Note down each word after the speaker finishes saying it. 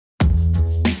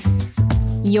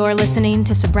You're listening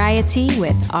to Sobriety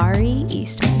with Ari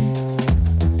Eastman.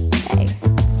 Hey,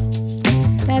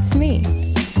 that's me.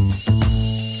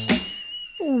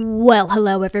 Well,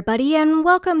 hello everybody, and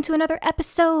welcome to another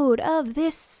episode of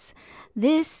this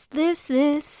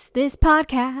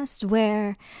podcast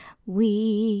where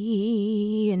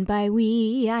we, and by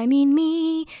we, I mean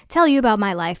me, tell you about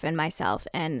my life and myself.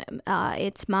 And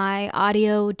it's my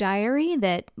audio diary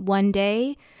that one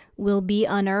day will be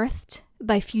unearthed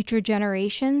by future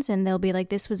generations, and they'll be like,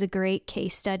 this was a great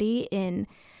case study in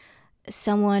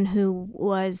someone who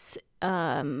was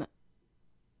not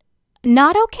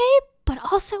okay, but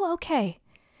also okay,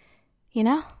 you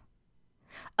know?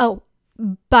 Oh,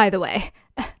 by the way,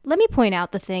 let me point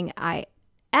out the thing I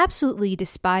absolutely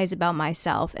despise about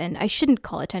myself, and I shouldn't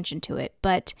call attention to it,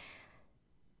 but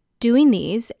doing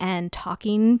these and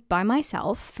talking by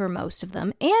myself for most of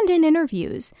them, and in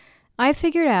interviews, I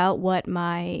figured out what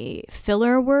my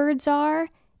filler words are,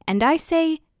 and I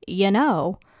say, you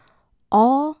know,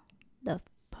 all the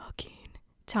fucking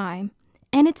time,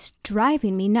 and it's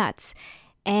driving me nuts.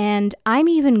 And I'm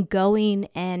even going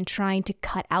and trying to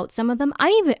cut out some of them.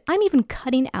 I'm even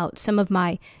cutting out some of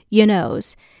my you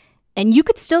knows. And you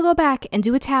could still go back and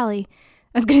do a tally.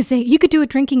 I was going to say, you could do a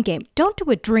drinking game. Don't do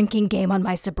a drinking game on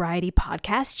my sobriety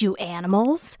podcast, you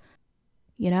animals.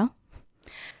 You know?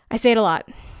 I say it a lot.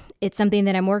 It's something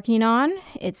that I'm working on.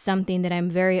 It's something that I'm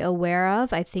very aware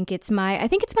of. I think it's my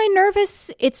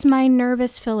nervous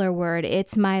filler word.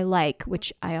 It's my like,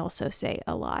 which I also say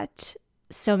a lot.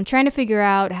 So I'm trying to figure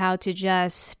out how to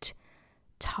just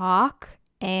talk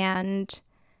and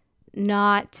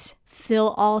not fill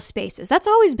all spaces. That's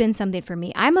always been something for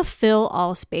me. I'm a fill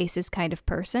all spaces kind of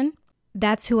person.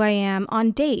 That's who I am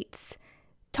on dates.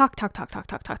 Talk.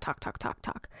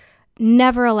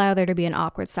 Never allow there to be an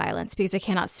awkward silence because I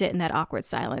cannot sit in that awkward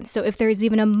silence. So if there is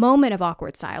even a moment of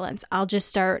awkward silence, I'll just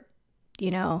start,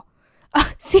 see,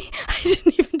 I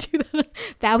didn't even do that.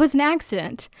 That was an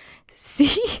accident.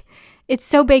 See? It's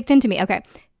so baked into me. Okay,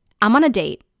 I'm on a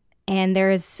date and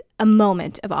there is a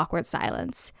moment of awkward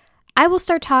silence. I will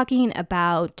start talking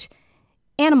about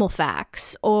animal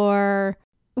facts, or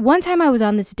one time I was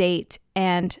on this date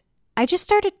and I just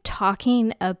started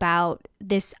talking about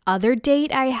this other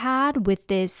date I had with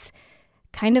this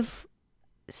kind of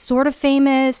sort of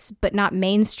famous, but not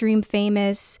mainstream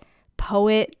famous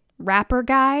poet, rapper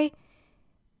guy,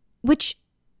 which,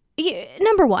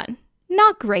 number one,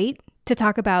 not great to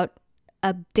talk about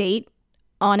a date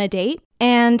on a date.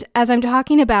 And as I'm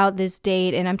talking about this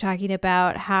date and I'm talking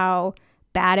about how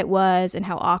bad it was and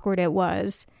how awkward it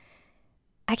was,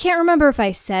 I can't remember if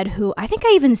I said who. I think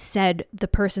I even said the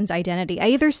person's identity. I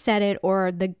either said it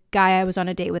or the guy I was on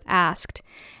a date with asked.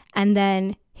 And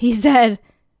then he said,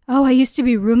 oh, I used to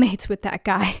be roommates with that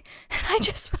guy. And I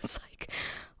just was like,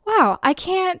 wow, I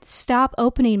can't stop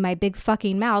opening my big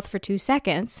fucking mouth for 2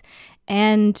 seconds.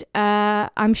 And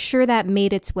I'm sure that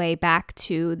made its way back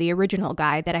to the original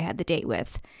guy that I had the date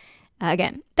with.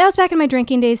 Again, that was back in my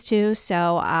drinking days too,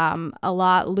 so a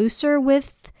lot looser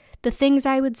with the things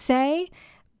I would say.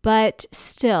 But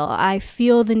still, I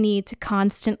feel the need to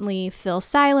constantly fill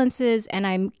silences, and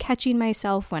I'm catching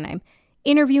myself when I'm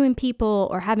interviewing people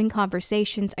or having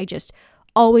conversations. I just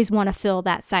always want to fill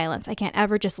that silence. I can't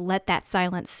ever just let that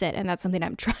silence sit, and that's something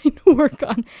I'm trying to work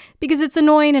on because it's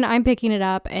annoying and I'm picking it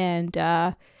up, and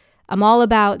I'm all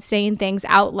about saying things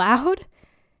out loud.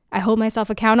 I hold myself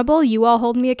accountable. You all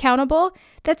hold me accountable.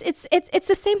 It's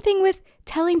the same thing with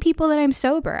telling people that I'm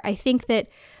sober. I think that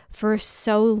for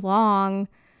so long,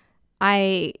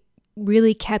 I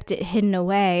really kept it hidden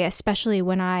away, especially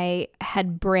when I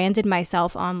had branded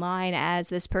myself online as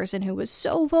this person who was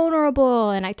so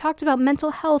vulnerable, and I talked about mental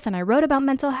health, and I wrote about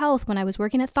mental health when I was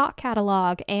working at Thought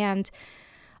Catalog, and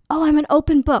I'm an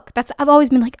open book. I've always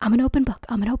been like, I'm an open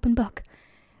book.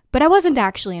 But I wasn't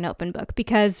actually an open book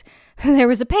because there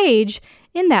was a page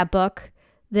in that book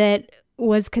that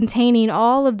was containing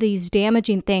all of these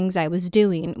damaging things I was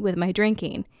doing with my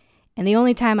drinking. And the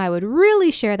only time I would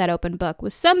really share that open book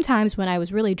was sometimes when I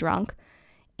was really drunk,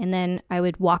 and then I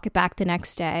would walk it back the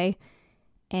next day.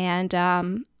 And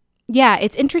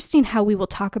it's interesting how we will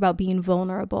talk about being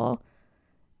vulnerable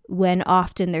when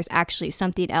often there's actually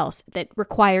something else that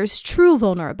requires true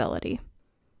vulnerability.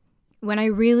 When I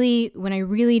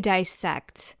really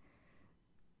dissect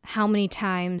how many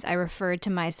times I referred to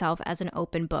myself as an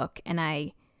open book, and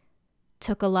I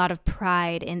took a lot of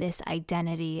pride in this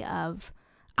identity of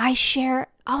I'll share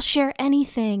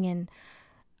anything. And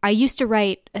I used to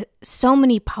write so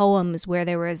many poems where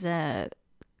there was a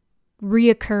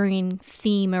reoccurring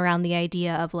theme around the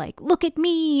idea of like, look at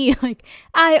me, like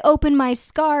I open my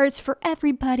scars for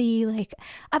everybody, like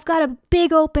I've got a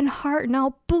big open heart and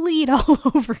I'll bleed all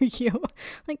over you,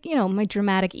 like, you know, my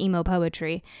dramatic emo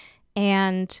poetry.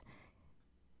 And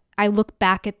I look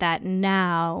back at that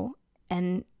now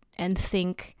and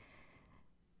think,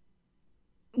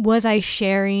 was I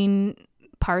sharing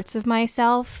parts of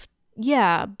myself?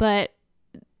 Yeah, but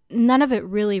none of it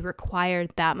really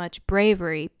required that much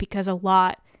bravery because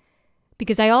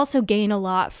I also gain a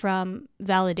lot from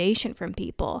validation from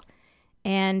people.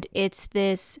 And it's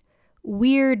this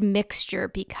weird mixture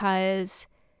because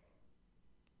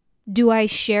do I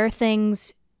share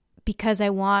things because I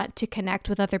want to connect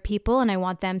with other people and I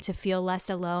want them to feel less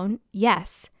alone?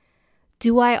 Yes.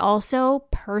 Do I also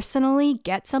personally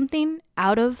get something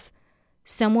out of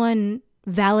someone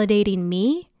validating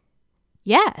me?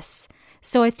 Yes.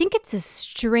 So I think it's a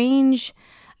strange,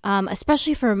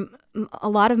 especially for a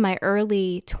lot of my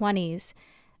early 20s,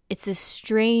 it's a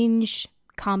strange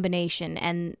combination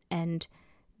and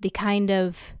the kind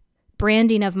of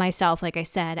branding of myself, like I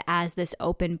said, as this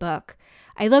open book.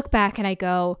 I look back and I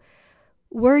go,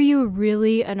 were you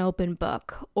really an open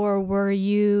book? Or were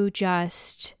you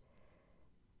just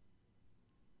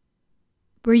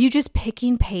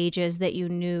picking pages that you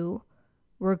knew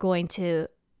were going to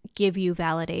give you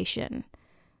validation?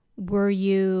 Were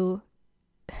you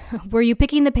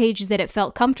picking the pages that it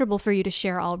felt comfortable for you to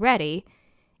share already,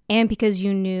 and because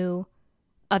you knew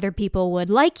other people would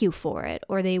like you for it,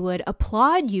 or they would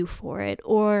applaud you for it,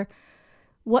 or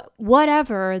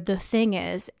whatever the thing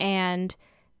is? And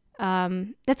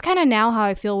that's kind of now how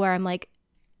I feel, where I'm like,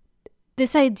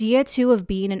 this idea too of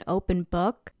being an open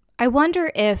book, I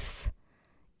wonder if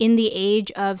in the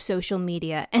age of social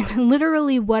media, and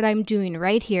literally what I'm doing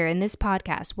right here in this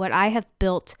podcast, what I have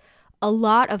built a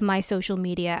lot of my social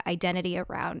media identity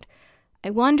around, I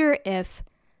wonder if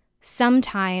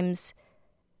sometimes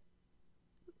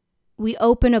we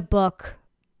open a book,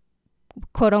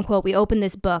 quote unquote, we open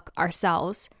this book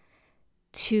ourselves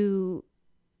to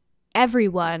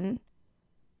everyone,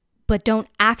 but don't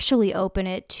actually open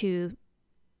it to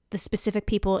the specific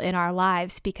people in our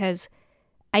lives. Because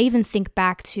I even think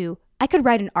back to, I could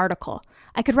write an article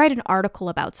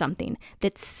about something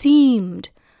that seemed,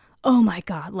 oh my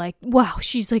God, like, wow,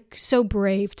 she's like so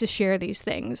brave to share these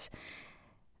things.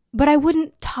 But I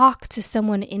wouldn't talk to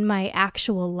someone in my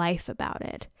actual life about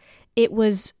it. It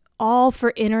was all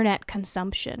for internet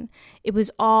consumption. It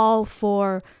was all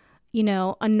for, you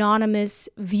know, anonymous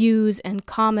views and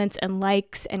comments and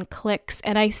likes and clicks.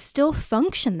 And I still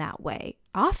function that way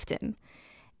often.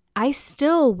 I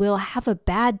still will have a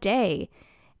bad day.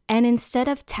 And instead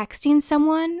of texting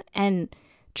someone and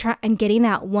getting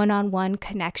that one-on-one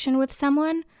connection with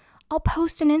someone, I'll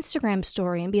post an Instagram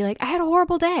story and be like, I had a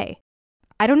horrible day.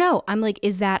 I don't know. I'm like,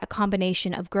 is that a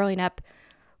combination of growing up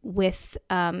with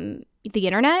the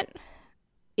internet?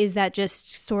 Is that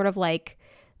just sort of like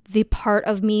the part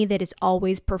of me that is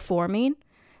always performing,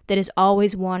 that is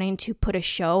always wanting to put a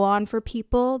show on for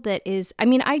people, that is, I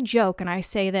mean, I joke and I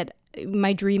say that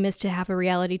my dream is to have a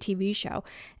reality TV show.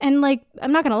 And like,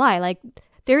 I'm not going to lie, like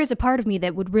there is a part of me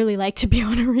that would really like to be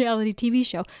on a reality TV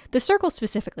show. The Circle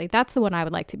specifically, that's the one I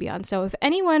would like to be on. So if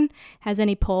anyone has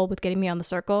any pull with getting me on The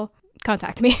Circle,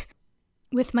 contact me.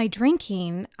 With my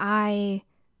drinking, I,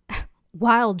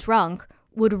 while drunk,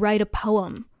 would write a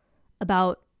poem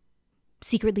about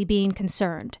secretly being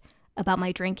concerned about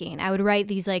my drinking. I would write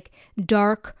these like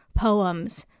dark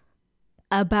poems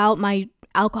about my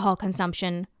alcohol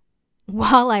consumption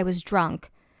while I was drunk,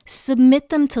 submit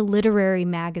them to literary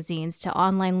magazines, to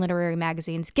online literary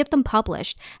magazines, get them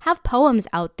published, have poems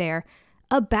out there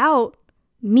about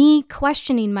me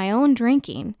questioning my own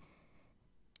drinking,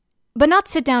 but not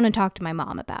sit down and talk to my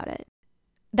mom about it.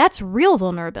 That's real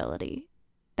vulnerability.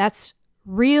 That's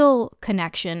real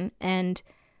connection and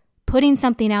putting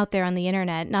something out there on the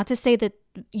internet. Not to say that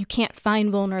you can't find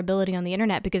vulnerability on the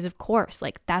internet, because of course,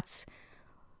 like that's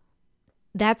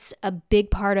a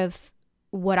big part of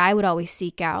what I would always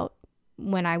seek out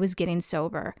when I was getting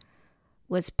sober,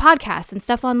 was podcasts and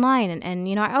stuff online. And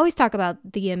you know, I always talk about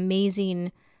the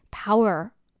amazing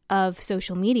power of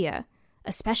social media,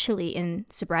 especially in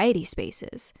sobriety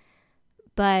spaces.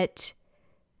 But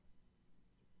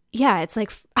yeah, it's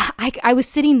like I was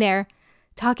sitting there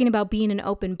talking about being an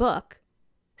open book,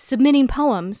 submitting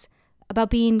poems about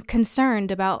being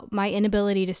concerned about my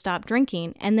inability to stop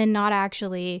drinking, and then not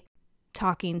actually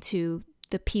talking to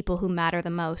the people who matter the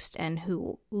most and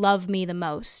who love me the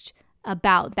most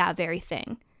about that very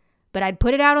thing. But I'd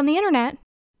put it out on the internet.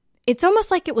 It's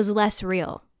almost like it was less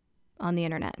real on the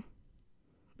internet,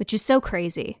 which is so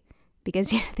crazy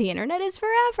because the internet is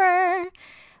forever.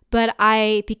 But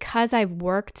because I've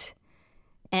worked,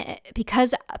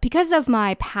 because of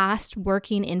my past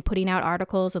working in putting out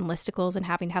articles and listicles and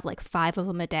having to have like 5 of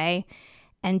them a day,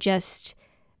 and just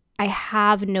I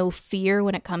have no fear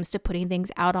when it comes to putting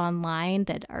things out online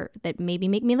that maybe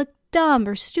make me look dumb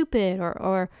or stupid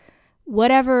or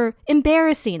whatever,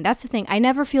 embarrassing. That's the thing. I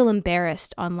never feel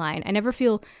embarrassed online. I never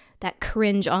feel that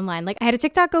cringe online. Like, I had a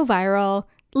TikTok go viral.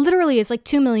 Literally, it's like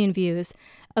 2 million views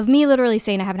of me literally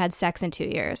saying I haven't had sex in 2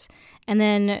 years. And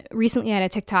then recently I had a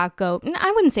TikTok go,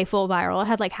 I wouldn't say full viral. It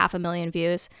had like 500,000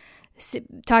 views,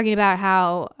 talking about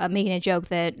how, making a joke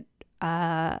that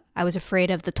I was afraid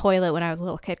of the toilet when I was a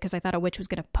little kid because I thought a witch was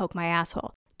going to poke my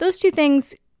asshole. Those 2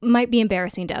 things might be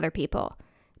embarrassing to other people.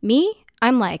 Me,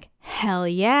 I'm like, hell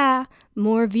yeah,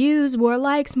 more views, more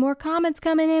likes, more comments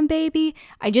coming in, baby.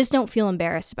 I just don't feel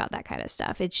embarrassed about that kind of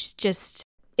stuff.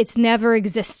 It's never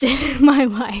existed in my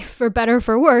life, for better or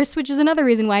for worse, which is another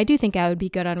reason why I do think I would be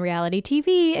good on reality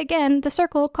TV. Again, The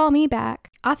Circle, call me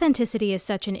back. Authenticity is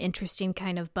such an interesting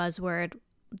kind of buzzword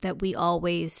that you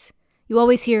always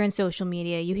hear in social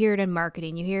media. You hear it in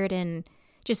marketing. You hear it in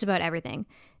just about everything.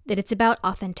 That it's about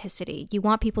authenticity. You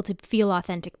want people to feel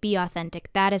authentic, be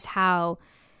authentic. That is how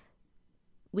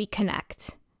we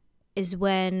connect. Because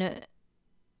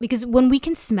when we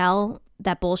can smell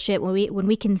that bullshit, when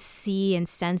we can see and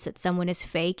sense that someone is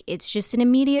fake, it's just an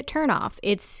immediate turnoff.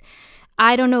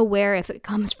 I don't know if it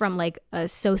comes from like a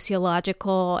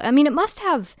sociological, I mean, it must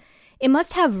have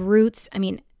roots. I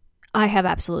mean, I have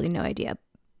absolutely no idea.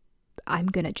 I'm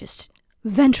gonna just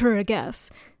venture a guess,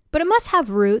 but it must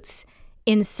have roots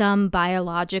in some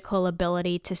biological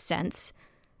ability to sense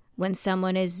when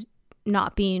someone is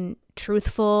not being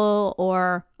truthful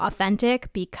or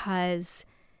authentic, because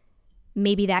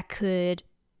maybe that could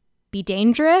be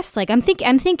dangerous. Like I'm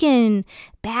thinking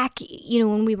back,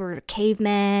 when we were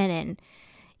cavemen and,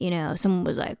 someone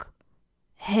was like,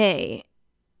 hey,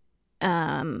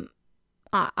 I'm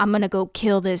going to go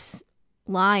kill this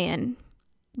lion.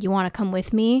 You want to come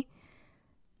with me?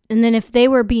 And then if they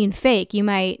were being fake, you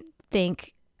might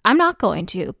think, I'm not going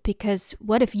to, because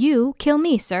what if you kill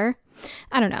me, sir?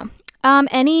 I don't know.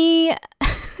 Any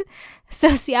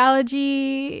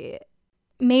sociology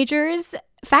majors,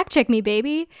 fact check me,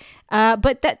 baby.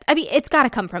 But it's got to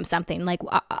come from something. Like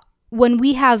when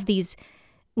we have these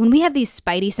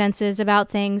spidey senses about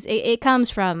things, it comes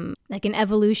from like an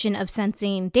evolution of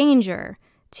sensing danger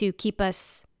to keep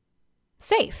us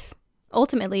safe.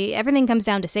 Ultimately, everything comes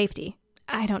down to safety.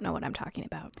 I don't know what I'm talking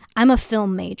about. I'm a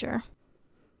film major.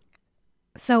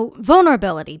 So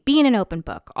vulnerability, being an open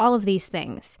book, all of these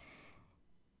things.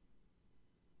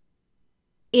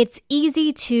 It's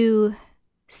easy to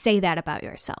say that about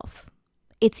yourself.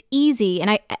 It's easy, and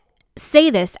I say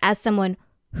this as someone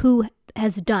who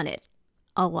has done it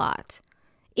a lot.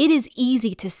 It is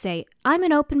easy to say, I'm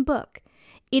an open book.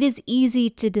 It is easy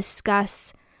to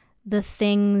discuss the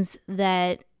things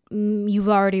that you've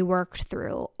already worked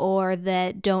through, or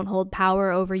that don't hold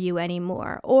power over you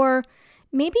anymore, or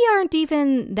maybe aren't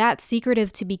even that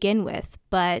secretive to begin with,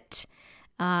 but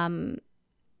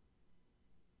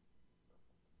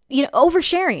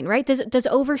oversharing, right? Does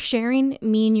oversharing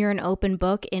mean you're an open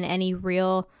book in any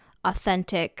real,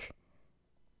 authentic,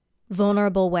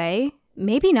 vulnerable way?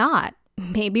 Maybe not.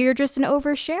 Maybe you're just an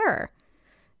oversharer.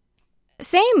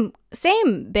 Same,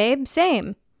 babe,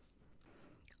 same.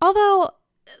 Although,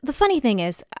 the funny thing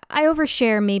is, I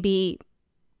overshare maybe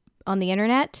on the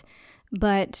internet,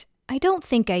 but I don't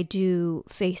think I do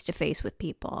face-to-face with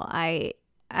people. I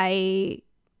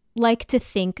like to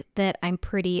think that I'm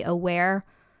pretty aware,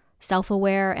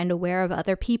 self-aware, and aware of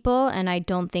other people, and I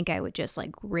don't think I would just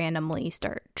like randomly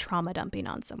start trauma dumping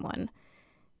on someone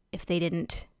if they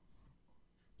didn't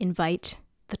invite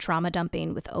the trauma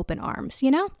dumping with open arms,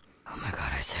 Oh my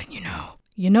God, I said,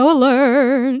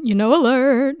 alert,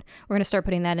 alert. We're going to start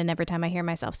putting that in every time I hear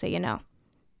myself say, Any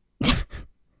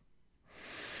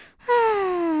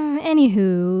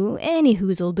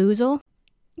hoozle doozle.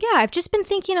 Yeah, I've just been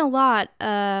thinking a lot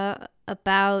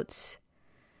about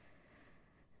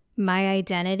my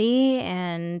identity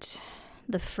and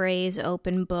the phrase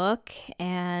open book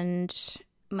and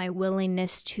my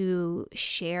willingness to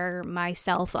share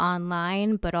myself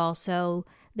online, but also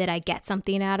that I get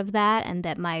something out of that, and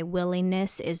that my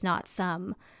willingness is not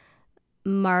some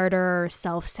martyr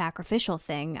self-sacrificial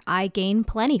thing. I gain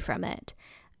plenty from it.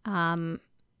 And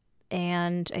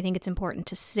I think it's important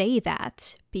to say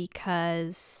that,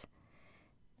 because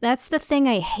that's the thing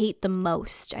I hate the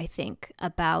most, I think,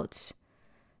 about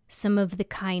some of the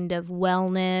kind of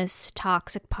wellness,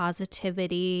 toxic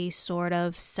positivity, sort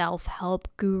of self-help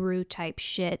guru type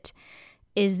shit,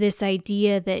 is this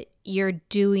idea that you're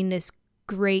doing this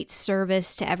great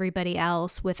service to everybody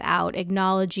else without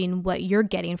acknowledging what you're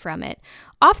getting from it.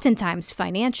 Oftentimes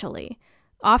financially.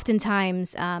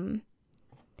 Oftentimes,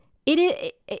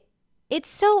 it's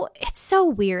so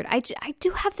weird. I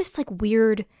do have this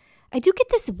I do get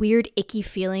this weird icky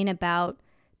feeling about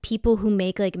people who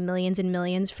make like millions and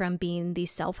millions from being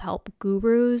these self-help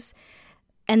gurus.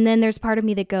 And then there's part of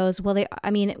me that goes, well,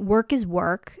 work is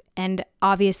work. And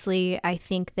obviously I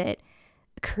think that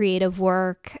creative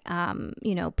work,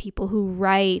 people who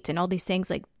write and all these things,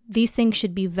 like these things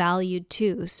should be valued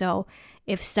too. So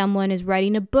if someone is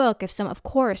writing a book, of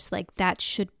course, like that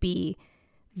should be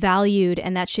valued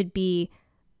and that should be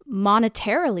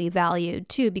monetarily valued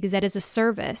too, because that is a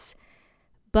service.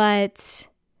 But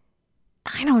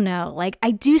I don't know, like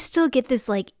I do still get this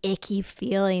like icky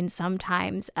feeling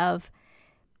sometimes of,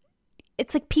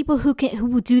 it's like people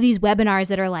who do these webinars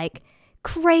that are like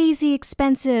crazy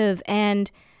expensive,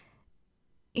 and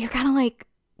you're kind of like,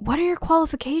 what are your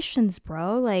qualifications,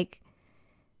 bro? Like,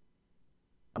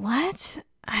 what?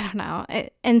 I don't know.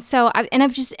 And so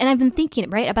I've been thinking,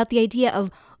 right, about the idea of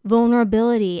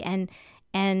vulnerability and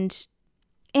a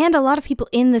lot of people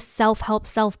in the self-help,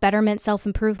 self-betterment,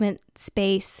 self-improvement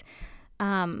space.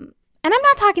 And I'm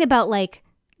not talking about like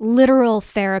literal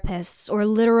therapists or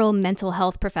literal mental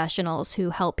health professionals who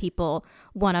help people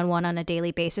one-on-one on a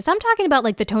daily basis. I'm talking about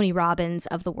like the Tony Robbins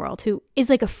of the world, who is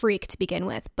like a freak to begin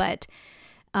with. But,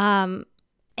 and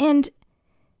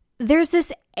there's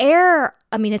this air,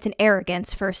 it's an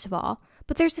arrogance, first of all,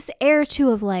 but there's this air too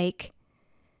of like,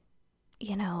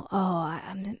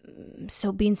 I'm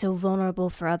being so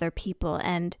vulnerable for other people.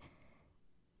 And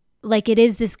like it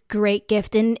is this great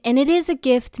gift, and it is a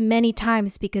gift many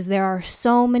times because there are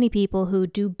so many people who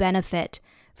do benefit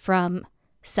from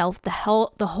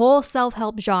the whole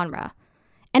self-help genre.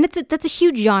 And that's a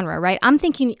huge genre, right? I'm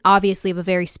thinking obviously of a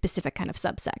very specific kind of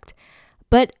subsect.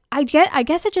 But I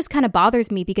guess it just kind of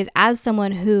bothers me because as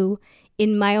someone who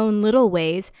in my own little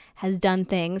ways has done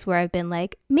things where I've been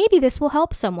like, maybe this will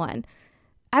help someone,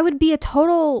 I would be a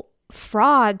total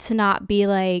fraud to not be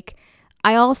like,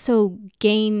 I also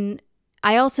gain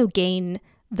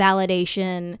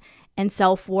validation and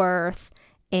self-worth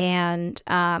and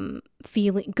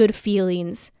good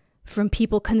feelings from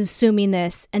people consuming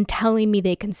this and telling me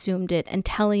they consumed it and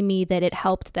telling me that it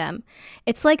helped them.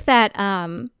 It's like that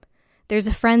there's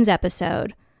a Friends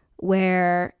episode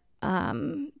where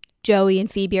Joey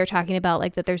and Phoebe are talking about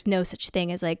like that there's no such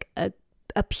thing as like a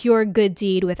pure good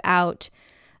deed without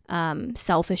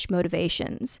selfish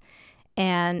motivations.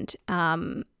 And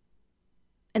then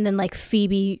like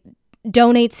Phoebe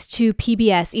donates to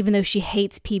PBS even though she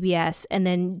hates PBS, and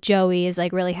then Joey is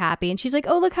like really happy and she's like,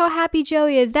 oh, look how happy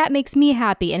Joey is, that makes me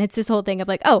happy. And it's this whole thing of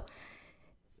like, oh,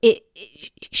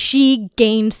 she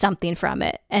gained something from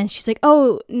it, and she's like,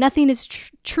 oh, nothing is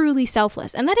truly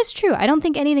selfless. And that is true. I don't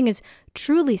think anything is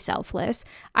truly selfless.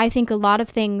 I think a lot of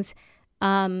things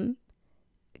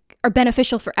are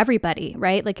beneficial for everybody,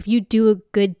 right? Like if you do a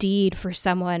good deed for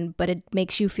someone, but it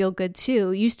makes you feel good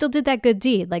too, you still did that good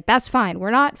deed. Like that's fine.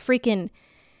 We're not freaking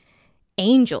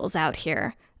angels out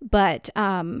here. But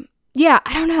yeah,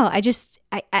 I don't know. I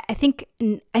think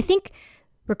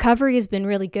recovery has been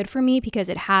really good for me because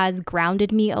it has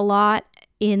grounded me a lot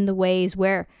in the ways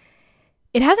where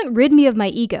it hasn't rid me of my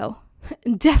ego.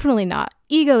 Definitely not.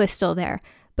 Ego is still there,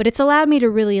 but it's allowed me to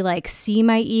really like see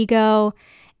my ego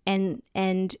and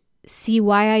see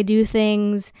why I do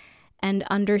things and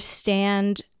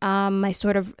understand my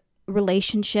sort of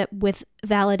relationship with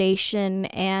validation,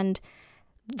 and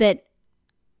that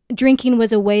drinking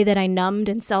was a way that I numbed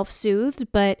and self-soothed,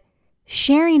 but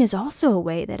sharing is also a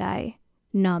way that I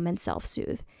numb and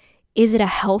self-soothe. Is it a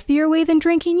healthier way than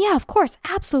drinking? Yeah, of course,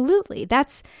 absolutely.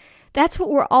 That's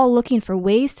what we're all looking for,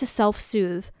 ways to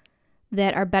self-soothe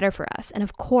that are better for us. And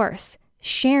of course,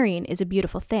 sharing is a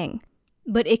beautiful thing,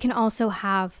 but it can also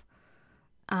have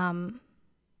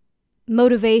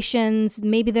motivations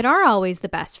maybe that aren't always the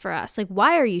best for us. Like,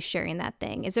 why are you sharing that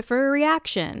thing? Is it for a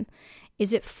reaction?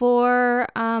 Is it for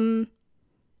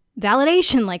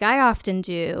validation like I often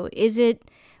do? Is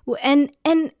it, and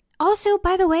also,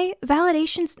 by the way,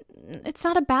 validation's, it's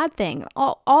not a bad thing.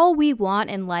 All we want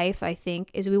in life, I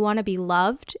think, is we want to be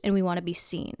loved and we want to be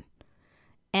seen.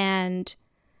 And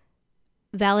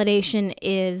validation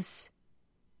is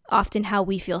often how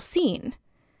we feel seen.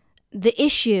 The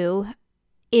issue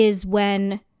is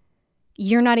when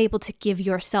you're not able to give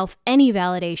yourself any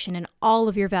validation and all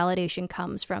of your validation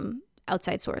comes from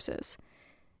outside sources.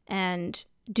 And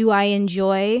do I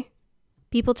enjoy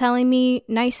people telling me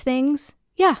nice things?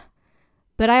 Yeah.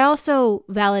 But I also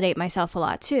validate myself a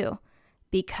lot too,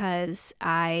 because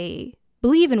I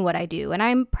believe in what I do and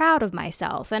I'm proud of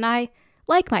myself and I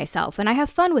like myself and I have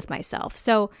fun with myself.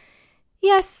 So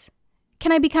yes,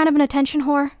 can I be kind of an attention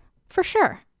whore? For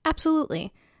sure.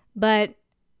 Absolutely. But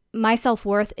my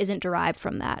self-worth isn't derived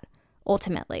from that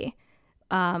ultimately,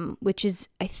 which is,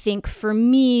 I think, for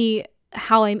me,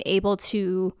 how I'm able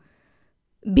to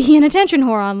be an attention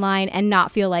whore online and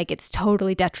not feel like it's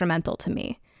totally detrimental to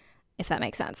me, if that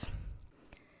makes sense.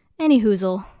 Any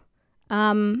hoozle.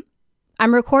 I'm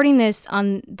recording this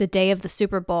on the day of the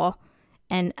Super Bowl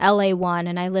and LA won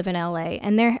and I live in LA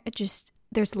and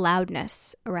there's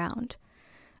loudness around.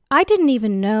 I didn't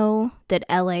even know that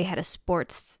LA had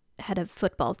a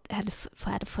football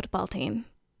team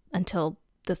until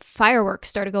the fireworks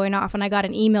started going off and I got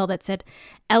an email that said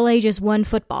LA just won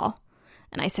football.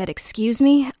 And I said, "Excuse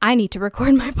me, I need to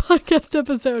record my podcast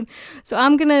episode." So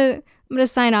I'm gonna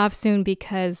sign off soon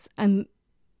because I'm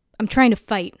trying to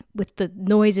fight with the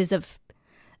noises of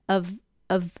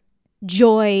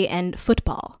joy and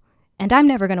football. And I'm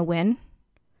never gonna win.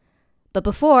 But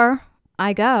before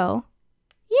I go,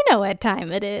 you know what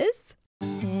time it is.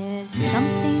 It's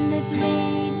something that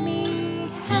made me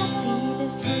happy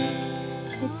this week.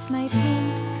 It's my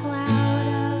pink cloud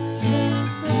of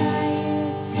sobriety.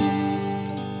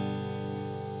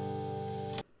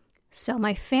 So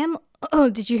my oh,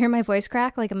 did you hear my voice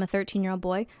crack like I'm a 13-year-old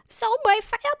boy? So my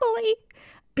family.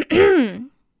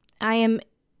 I am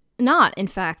not, in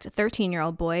fact, a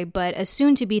 13-year-old boy, but a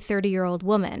soon-to-be 30-year-old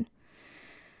woman.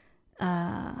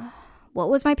 What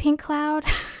was my pink cloud?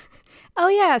 Oh,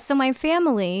 yeah. So my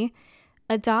family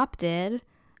adopted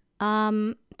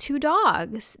 2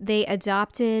 dogs. They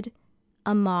adopted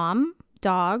a mom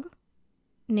dog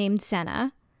named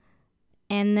Senna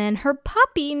and then her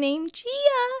puppy named Gia.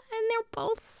 And they're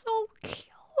both so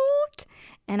cute.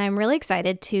 And I'm really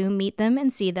excited to meet them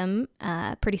and see them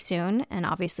pretty soon. And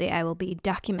obviously I will be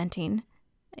documenting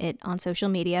it on social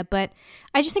media. But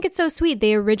I just think it's so sweet.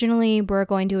 They originally were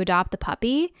going to adopt the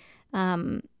puppy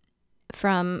from,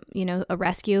 a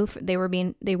rescue. They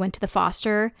went to the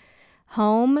foster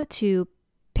home to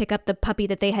pick up the puppy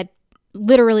that they had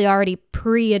literally already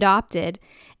pre-adopted,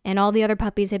 and all the other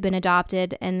puppies had been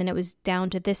adopted, and then it was down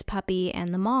to this puppy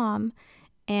and the mom.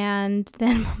 And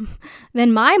then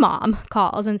my mom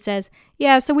calls and says,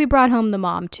 "Yeah, so we brought home the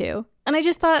mom too." And I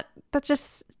just thought that's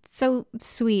just so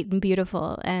sweet and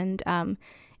beautiful, and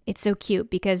it's so cute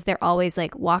because they're always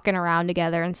like walking around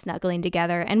together and snuggling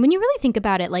together. And when you really think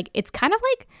about it, like it's kind of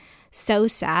like so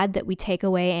sad that we take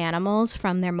away animals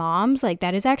from their moms. Like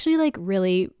that is actually like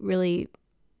really, really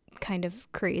kind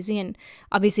of crazy. And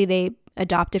obviously they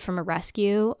adopted from a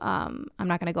rescue. I'm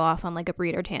not going to go off on like a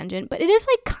breeder tangent, but it is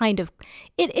like kind of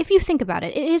it. If you think about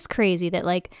it, it is crazy that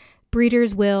like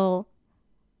breeders will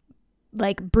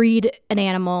like breed an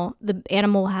animal, the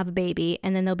animal will have a baby,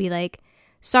 and then they'll be like,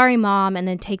 "Sorry, mom," and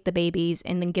then take the babies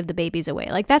and then give the babies away.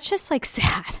 Like, that's just, like,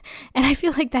 sad. And I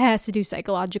feel like that has to do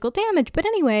psychological damage. But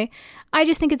anyway, I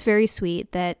just think it's very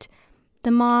sweet that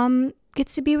the mom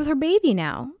gets to be with her baby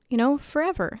now,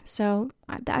 forever. So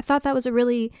I thought that was a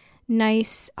really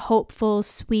nice, hopeful,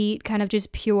 sweet, kind of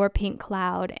just pure pink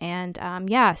cloud. And,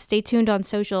 stay tuned on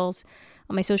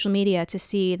my social media to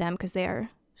see them because they are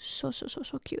so, so, so,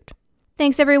 so cute.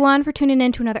 Thanks, everyone, for tuning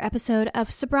in to another episode of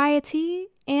Sobriety.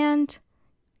 And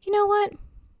you know what?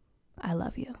 I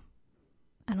love you.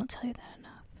 I don't tell you that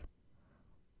enough.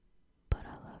 But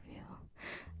I love you.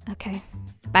 Okay.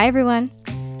 Bye, everyone.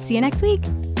 See you next week.